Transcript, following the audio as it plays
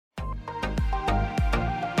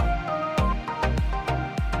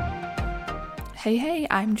Hey,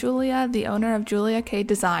 I'm Julia, the owner of Julia K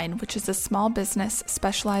Design, which is a small business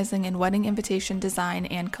specializing in wedding invitation design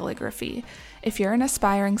and calligraphy. If you're an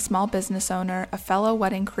aspiring small business owner, a fellow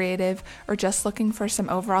wedding creative, or just looking for some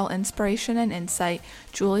overall inspiration and insight,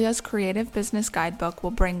 Julia's Creative Business Guidebook will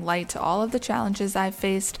bring light to all of the challenges I've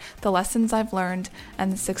faced, the lessons I've learned,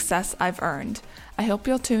 and the success I've earned. I hope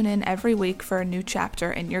you'll tune in every week for a new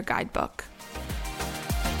chapter in your guidebook.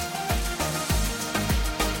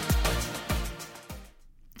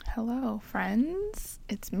 Hello, friends.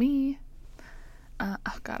 It's me. Oh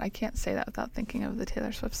God, I can't say that without thinking of the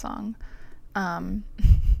Taylor Swift song. I'm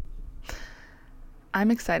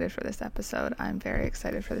excited for this episode. I'm very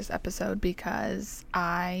excited for this episode because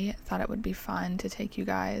I thought it would be fun to take you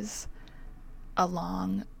guys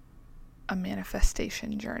along a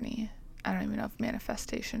manifestation journey. I don't even know if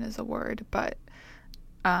manifestation is a word, but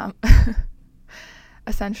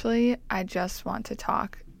essentially, I just want to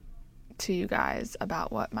talk to you guys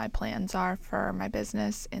about what my plans are for my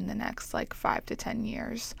business in the next 5 to 10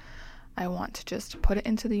 years. I want to just put it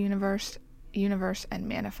into the universe and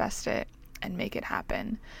manifest it and make it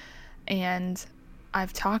happen. And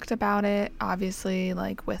I've talked about it obviously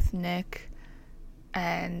with Nick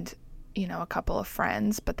and a couple of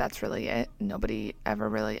friends, but that's really it. Nobody ever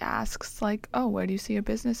really asks oh, where do you see your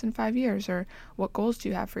business in 5 years, or what goals do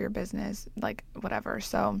you have for your business, whatever.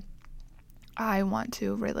 So I want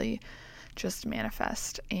to really just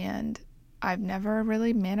manifest, and I've never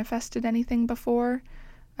really manifested anything before.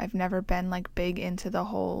 I've never been big into the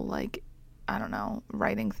whole I don't know,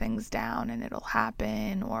 writing things down and it'll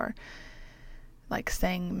happen, or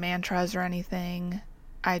saying mantras or anything.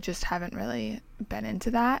 I just haven't really been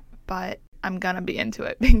into that, but I'm gonna be into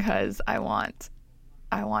it because I want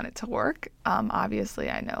it to work. Obviously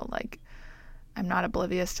I know I'm not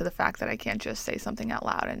oblivious to the fact that I can't just say something out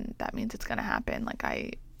loud and that means it's gonna happen.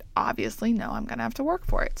 I obviously know I'm gonna have to work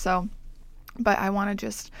for it. So, but I want to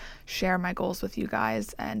just share my goals with you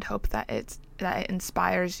guys and hope that it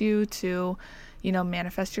inspires you to,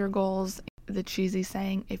 manifest your goals. The cheesy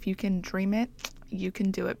saying, if you can dream it, you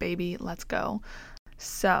can do it, baby. Let's go.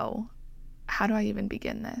 So, how do I even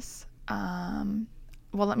begin this?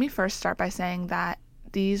 Well, let me first start by saying that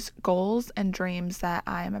these goals and dreams that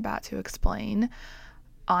I am about to explain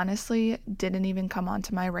honestly didn't even come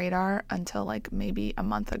onto my radar until maybe a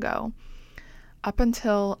month ago. Up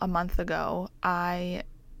until a month ago, I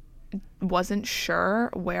wasn't sure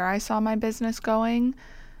where I saw my business going.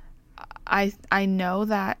 I know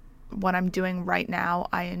that what I'm doing right now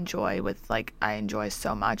I enjoy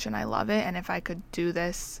so much and I love it, and if I could do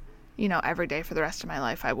this, every day for the rest of my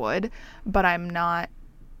life, I would, but I don't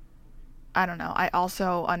know. I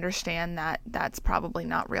also understand that that's probably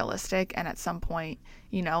not realistic. And at some point,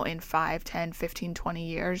 in 5, 10, 15, 20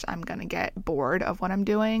 years, I'm going to get bored of what I'm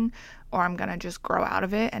doing, or I'm going to just grow out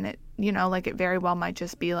of it. And it, it very well might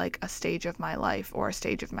just be a stage of my life or a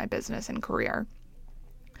stage of my business and career.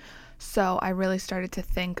 So I really started to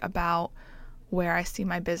think about where I see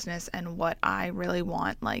my business and what I really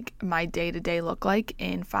want, my day-to-day look like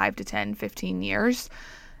in 5 to 10, 15 years,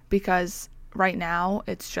 because right now,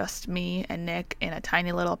 it's just me and Nick in a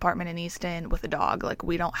tiny little apartment in Easton with a dog.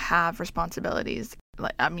 We don't have responsibilities.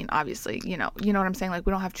 Obviously, you know what I'm saying?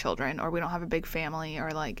 We don't have children, or we don't have a big family, or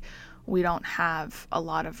we don't have a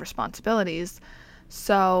lot of responsibilities.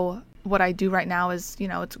 So what I do right now is,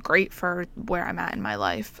 it's great for where I'm at in my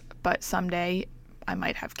life, but someday I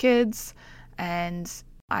might have kids and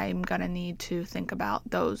I'm gonna need to think about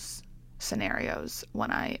those scenarios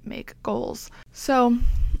when I make goals. So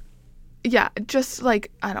yeah, just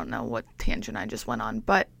I don't know what tangent I just went on,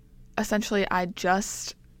 but essentially I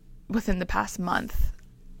just, within the past month,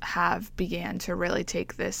 have began to really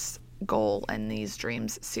take this goal and these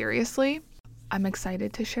dreams seriously. I'm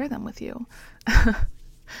excited to share them with you.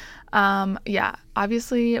 Yeah,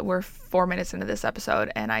 obviously we're 4 minutes into this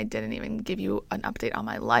episode and I didn't even give you an update on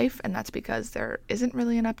my life, and that's because there isn't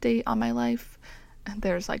really an update on my life.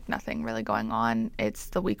 There's nothing really going on. It's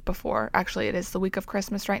the week before. Actually, it is the week of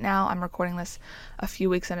Christmas right now. I'm recording this a few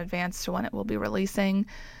weeks in advance to when it will be releasing.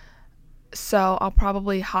 So I'll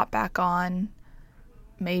probably hop back on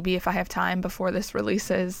maybe if I have time before this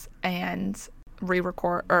releases and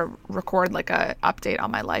re-record or record a update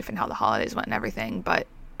on my life and how the holidays went and everything. But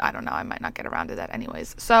I don't know. I might not get around to that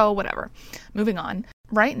anyways. So whatever. Moving on.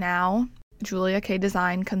 Right now, Julia K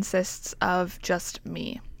Design consists of just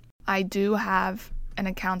me. I do have an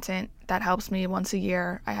accountant that helps me once a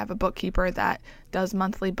year. I have a bookkeeper that does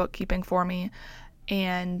monthly bookkeeping for me.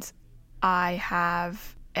 And I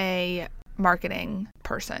have a marketing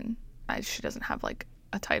person. She doesn't have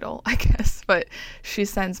a title, I guess, but she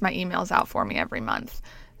sends my emails out for me every month.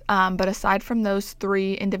 But aside from those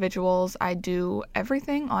 3 individuals, I do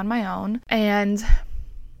everything on my own. And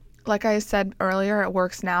like I said earlier, it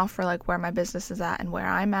works now for like where my business is at and where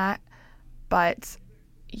I'm at. But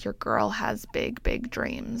your girl has big, big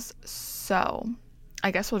dreams. So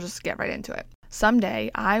I guess we'll just get right into it.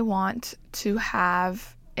 Someday I want to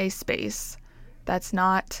have a space that's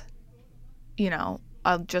not,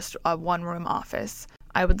 just a one-room office.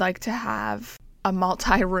 I would like to have a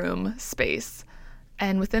multi-room space.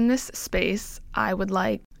 And within this space, I would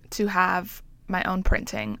like to have my own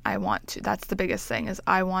printing. That's the biggest thing, is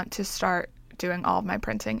I want to start doing all of my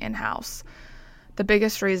printing in-house. The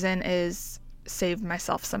biggest reason is save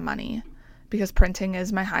myself some money, because printing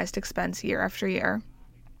is my highest expense year after year.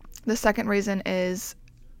 The second reason is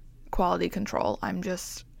quality control. I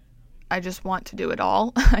just want to do it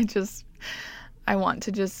all. I want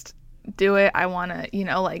to just do it. I want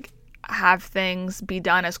to, have things be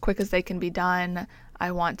done as quick as they can be done.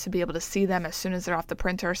 I want to be able to see them as soon as they're off the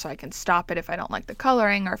printer so I can stop it if I don't like the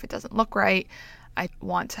coloring or if it doesn't look right. I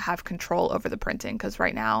want to have control over the printing, because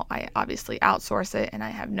right now I obviously outsource it and I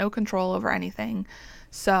have no control over anything.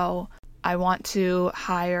 So I want to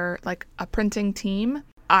hire like a printing team.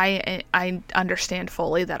 I understand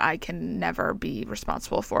fully that I can never be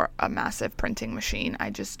responsible for a massive printing machine. I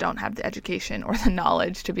just don't have the education or the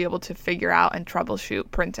knowledge to be able to figure out and troubleshoot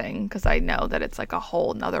printing, because I know that it's like a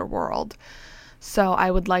whole nother world. So I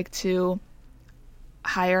would like to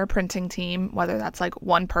hire a printing team, whether that's like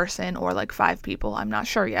one person or like 5 people, I'm not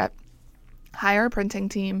sure yet. Hire a printing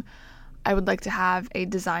team. I would like to have a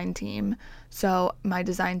design team. So my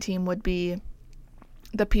design team would be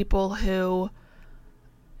the people who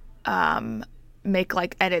make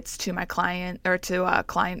like edits to my client or to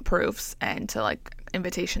client proofs and to like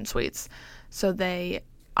invitation suites. So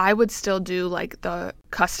I would still do like the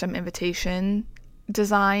custom invitation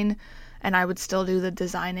design, and I would still do the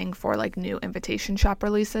designing for like new invitation shop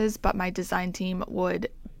releases, but my design team would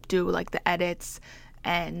do like the edits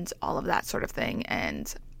and all of that sort of thing.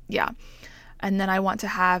 And yeah. And then I want to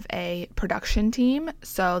have a production team.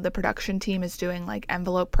 So the production team is doing like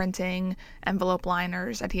envelope printing, envelope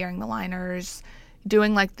liners, adhering the liners,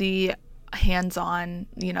 doing like the hands-on,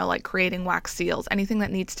 like creating wax seals, anything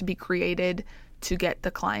that needs to be created to get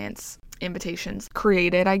the client's invitations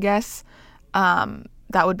created, I guess.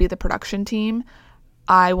 That would be the production team.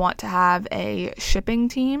 I want to have a shipping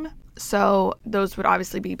team. So those would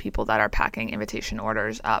obviously be people that are packing invitation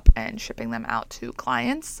orders up and shipping them out to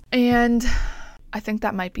clients. And I think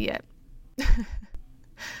that might be it.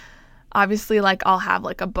 Obviously, like I'll have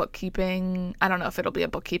like a bookkeeping, I don't know if it'll be a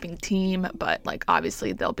bookkeeping team, but like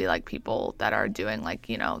obviously there'll be like people that are doing like,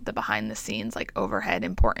 the behind the scenes, like overhead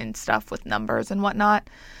important stuff with numbers and whatnot.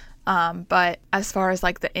 But as far as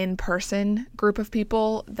like the in-person group of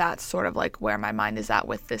people, that's sort of like where my mind is at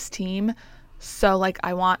with this team. So like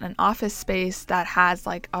I want an office space that has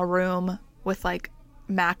like a room with like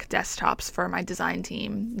Mac desktops for my design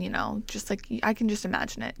team, just like I can just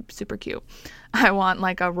imagine it, super cute. I want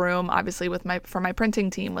like a room obviously for my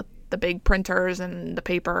printing team with the big printers and the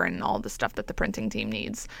paper and all the stuff that the printing team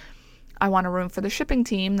needs. I want a room for the shipping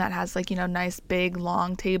team that has like, nice big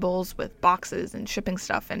long tables with boxes and shipping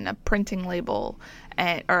stuff and a printing label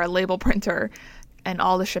or a label printer and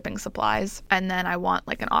all the shipping supplies. And then I want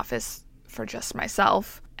like an office for just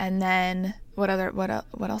myself. And then what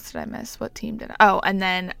else did I miss? What team did I? Oh, and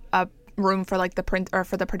then a room for like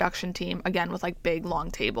for the production team, again with like big long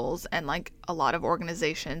tables and like a lot of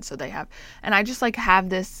organization. So and I just like I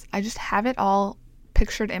just have it all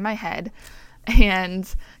pictured in my head. And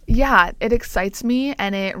yeah, it excites me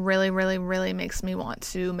and it really, really, really makes me want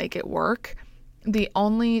to make it work. The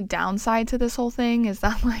only downside to this whole thing is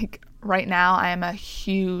that like right now I am a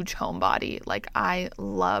huge homebody. Like I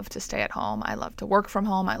love to stay at home. I love to work from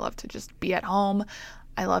home. I love to just be at home.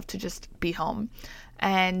 I love to just be home.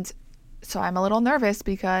 And so I'm a little nervous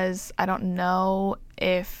because I don't know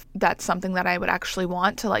if that's something that I would actually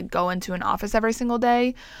want to like go into an office every single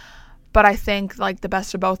day. But I think like the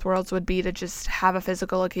best of both worlds would be to just have a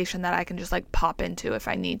physical location that I can just like pop into if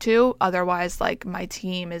I need to. Otherwise, like my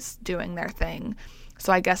team is doing their thing.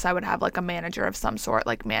 So I guess I would have like a manager of some sort,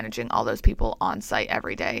 like managing all those people on site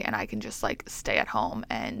every day, and I can just like stay at home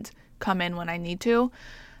and come in when I need to.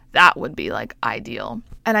 That would be like ideal.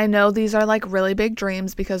 And I know these are like really big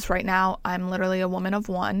dreams because right now I'm literally a woman of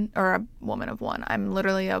one. I'm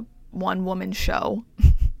literally a one-woman show.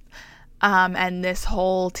 And this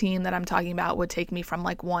whole team that I'm talking about would take me from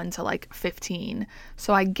like 1 to like 15.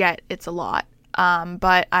 So I get it's a lot.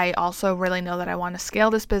 But I also really know that I want to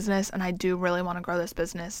scale this business, and I do really want to grow this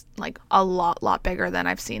business like a lot bigger than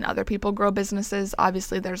I've seen other people grow businesses.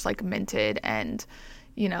 Obviously there's like Minted and,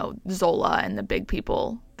 Zola and the big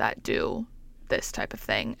people that do this type of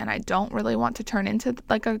thing. And I don't really want to turn into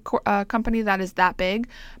like a company that is that big,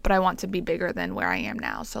 but I want to be bigger than where I am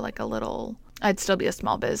now. So like I'd still be a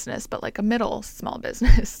small business, but like a middle small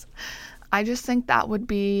business. I just think that would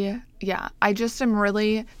be, I just am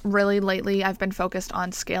really, really lately I've been focused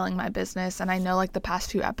on scaling my business. And I know like the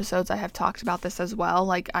past few episodes I have talked about this as well.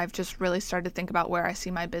 Like I've just really started to think about where I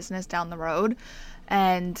see my business down the road,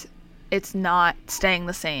 and it's not staying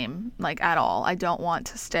the same like at all. I don't want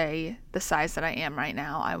to stay the size that I am right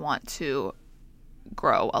now. I want to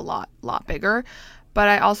grow a lot bigger, but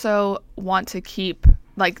I also want to keep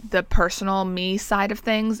like the personal me side of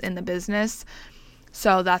things in the business.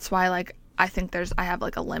 So that's why like I think I have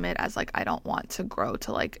like a limit, as like I don't want to grow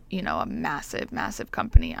to like, a massive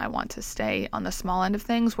company. I want to stay on the small end of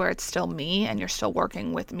things where it's still me and you're still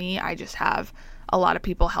working with me. I just have a lot of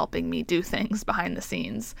people helping me do things behind the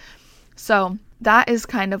scenes. So that is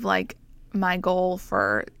kind of like my goal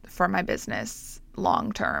for my business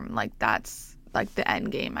long term. Like that's like the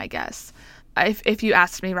end game, I guess. If you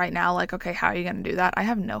asked me right now, like, okay, how are you going to do that? I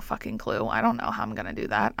have no fucking clue. I don't know how I'm going to do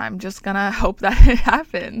that. I'm just going to hope that it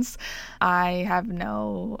happens. I have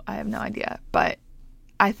no idea. But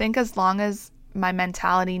I think as long as my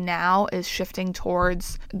mentality now is shifting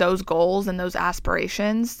towards those goals and those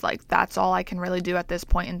aspirations, like that's all I can really do at this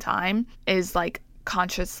point in time, is like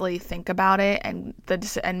consciously think about it and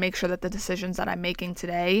make sure that the decisions that I'm making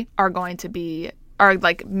today are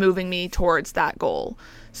like moving me towards that goal.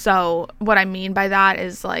 So what I mean by that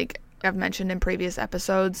is, like I've mentioned in previous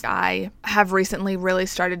episodes, I have recently really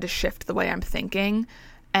started to shift the way I'm thinking,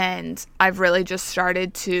 and I've really just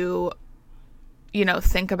started to,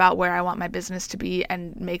 think about where I want my business to be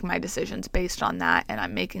and make my decisions based on that. And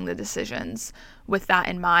I'm making the decisions with that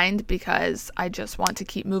in mind because I just want to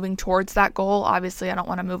keep moving towards that goal. Obviously, I don't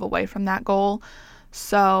want to move away from that goal.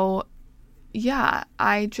 So yeah,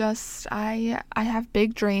 I have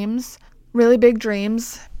big dreams, really big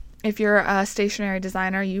dreams. If you're a stationery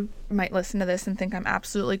designer, you might listen to this and think I'm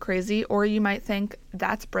absolutely crazy, or you might think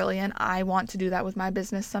that's brilliant. I want to do that with my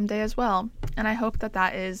business someday as well. And I hope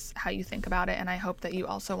that is how you think about it, and I hope that you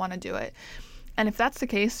also want to do it. And if that's the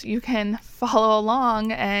case, you can follow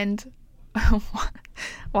along and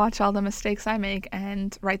watch all the mistakes I make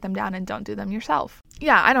and write them down and don't do them yourself.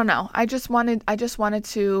 Yeah, I don't know. I just wanted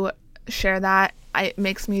to share that. It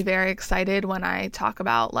makes me very excited when I talk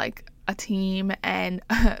about like a team and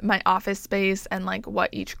my office space and like what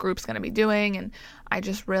each group's going to be doing, and I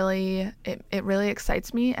just really it really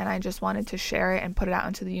excites me, and I just wanted to share it and put it out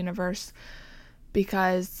into the universe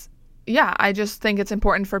because I just think it's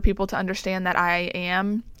important for people to understand that I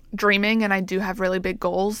am dreaming and I do have really big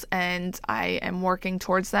goals and I am working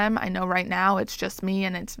towards them. I know right now it's just me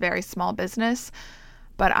and it's very small business,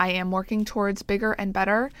 but I am working towards bigger and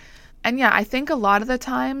better. And I think a lot of the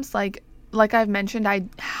times, like I've mentioned,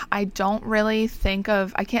 I don't really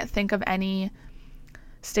I can't think of any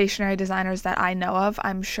stationery designers that I know of.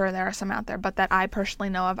 I'm sure there are some out there, but that I personally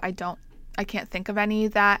know of, I can't think of any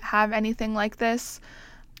that have anything like this,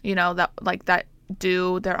 that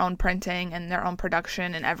do their own printing and their own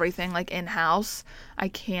production and everything like in-house. I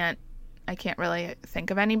can't really think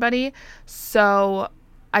of anybody. So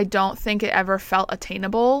I don't think it ever felt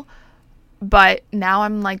attainable. But now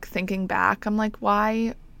I'm like thinking back, I'm like,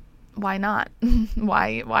 why not?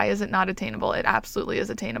 Why is it not attainable? It absolutely is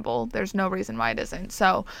attainable. There's no reason why it isn't.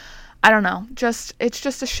 So I don't know. It's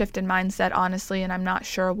just a shift in mindset, honestly, and I'm not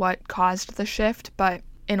sure what caused the shift, but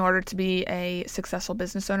in order to be a successful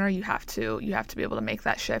business owner, you have to be able to make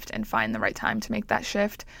that shift and find the right time to make that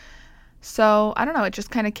shift. So I don't know. It just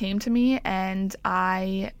kind of came to me, and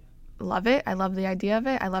I love it. I love the idea of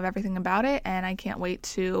it. I love everything about it, and I can't wait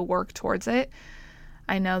to work towards it.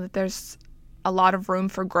 I know that there's a lot of room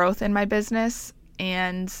for growth in my business,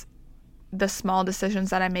 and the small decisions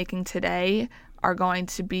that I'm making today are going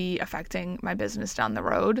to be affecting my business down the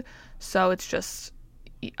road. So it's just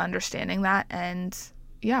understanding that and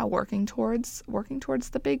working towards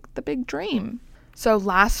the big dream. So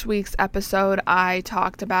last week's episode, I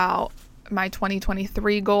talked about my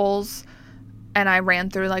 2023 goals, and I ran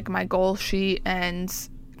through like my goal sheet and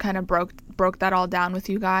kind of broke that all down with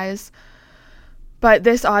you guys. But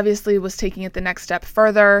this obviously was taking it the next step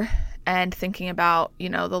further and thinking about,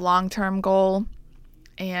 the long-term goal.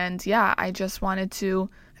 And I just wanted to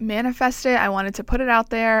manifest it. I wanted to put it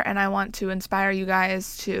out there, and I want to inspire you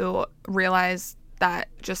guys to realize that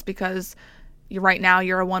just because right now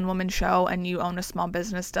you're a one-woman show and you own a small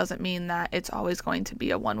business doesn't mean that it's always going to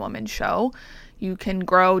be a one-woman show. You can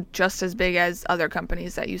grow just as big as other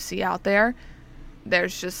companies that you see out there.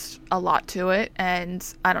 there's just a lot to it, and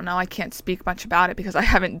I don't know, I can't speak much about it because I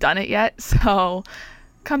haven't done it yet. So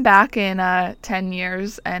come back in 10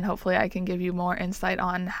 years and hopefully I can give you more insight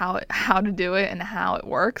on how to do it and how it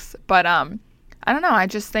works. But I don't know, I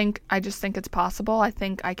just think it's possible. I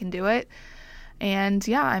think I can do it. And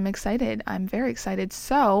yeah, I'm excited. I'm very excited.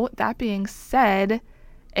 So that being said,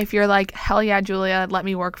 if you're like, hell yeah, Julia, let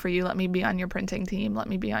me work for you. Let me be on your printing team. Let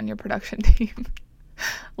me be on your production team.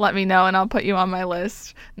 Let me know and I'll put you on my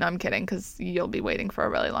list. No, I'm kidding, because you'll be waiting for a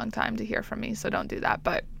really long time to hear from me. So don't do that.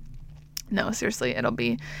 But no, seriously, it'll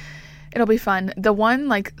be fun. The one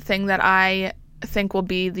like thing that I think will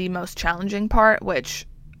be the most challenging part, which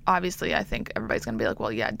obviously I think everybody's going to be like,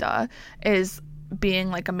 well, yeah, duh, is being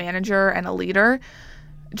like a manager and a leader,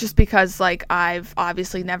 just because like I've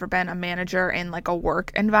obviously never been a manager in like a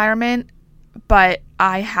work environment, but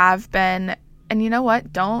I have been, and you know what,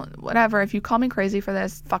 whatever, if you call me crazy for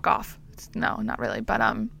this, fuck off. No, not really, but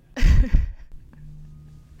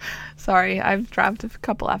sorry, I've dropped a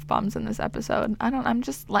couple F-bombs in this episode. I'm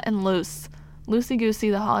just letting loose. Loosey-goosey,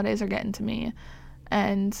 the holidays are getting to me.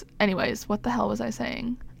 And anyways, what the hell was I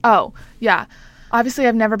saying? Oh, yeah. Obviously,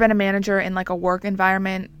 I've never been a manager in like a work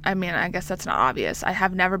environment. I mean, I guess that's not obvious. I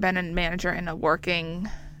have never been a manager in a working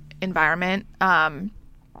environment.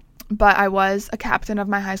 But I was a captain of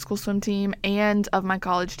my high school swim team and of my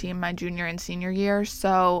college team my junior and senior year.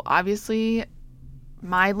 So obviously,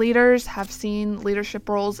 my leaders have seen leadership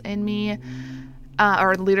roles in me,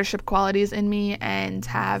 or leadership qualities in me, and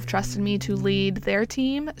have trusted me to lead their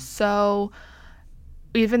team. So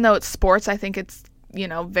even though it's sports, I think it's, you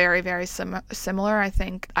know, very, very similar. I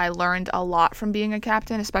think I learned a lot from being a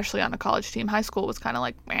captain, especially on a college team. High school was kind of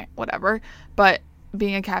like, whatever. But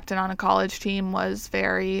being a captain on a college team was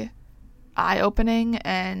very eye-opening,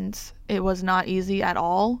 and it was not easy at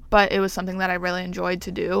all. But it was something that I really enjoyed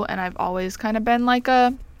to do, and I've always kind of been like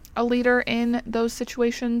a leader in those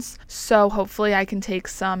situations. So hopefully I can take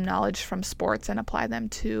some knowledge from sports and apply them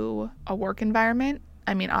to a work environment.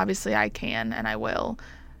 I mean, obviously I can and I will.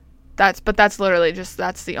 That's literally just,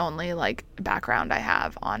 that's the only like background I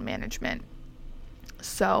have on management.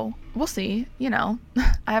 So we'll see, you know,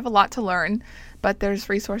 I have a lot to learn, but there's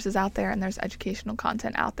resources out there and there's educational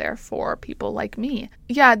content out there for people like me.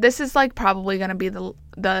 Yeah, this is like probably going to be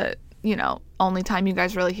the, you know, only time you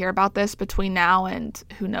guys really hear about this between now and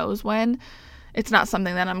who knows when. It's not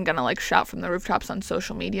something that I'm going to like shout from the rooftops on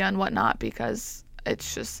social media and whatnot, because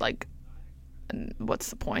it's just like, what's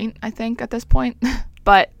the point, I think, at this point.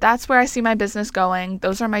 But that's where I see my business going.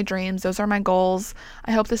 Those are my dreams. Those are my goals.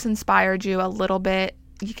 I hope this inspired you a little bit.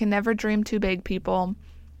 You can never dream too big, people.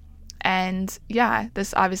 And yeah,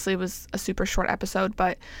 this obviously was a super short episode,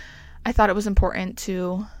 but I thought it was important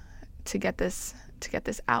to get this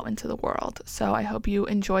out into the world. So I hope you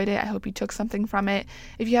enjoyed it. I hope you took something from it.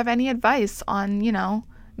 If you have any advice on, you know,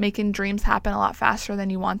 making dreams happen a lot faster than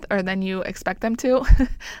you want or than you expect them to,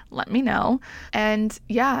 let me know. And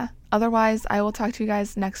yeah, otherwise, I will talk to you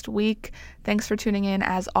guys next week. Thanks for tuning in.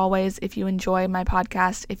 As always, if you enjoy my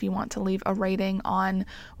podcast, if you want to leave a rating on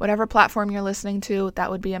whatever platform you're listening to, that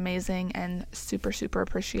would be amazing and super, super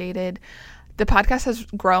appreciated. The podcast has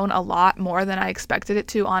grown a lot more than I expected it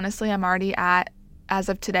to. Honestly, I'm already at, as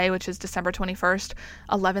of today, which is December 21st,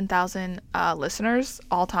 11,000 listeners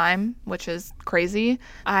all time, which is crazy.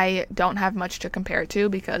 I don't have much to compare to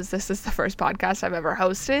because this is the first podcast I've ever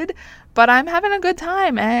hosted, but I'm having a good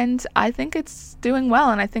time and I think it's doing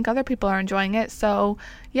well and I think other people are enjoying it. So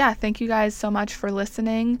yeah, thank you guys so much for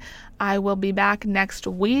listening. I will be back next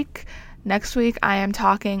week. Next week, I am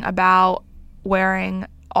talking about wearing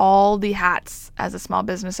all the hats as a small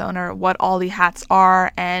business owner, what all the hats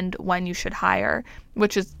are and when you should hire,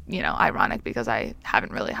 which is, you know, ironic because I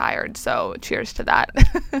haven't really hired. So cheers to that.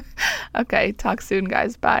 Okay, talk soon,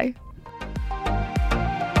 guys. Bye.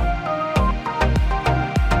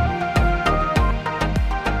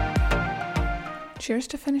 Cheers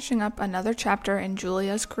to finishing up another chapter in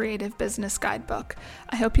Julia's Creative Business Guidebook.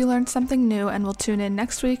 I hope you learned something new and will tune in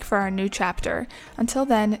next week for our new chapter. Until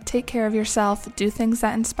then, take care of yourself, do things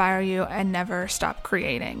that inspire you, and never stop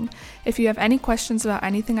creating. If you have any questions about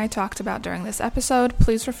anything I talked about during this episode,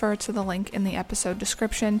 please refer to the link in the episode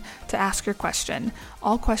description to ask your question.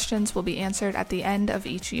 All questions will be answered at the end of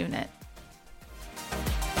each unit.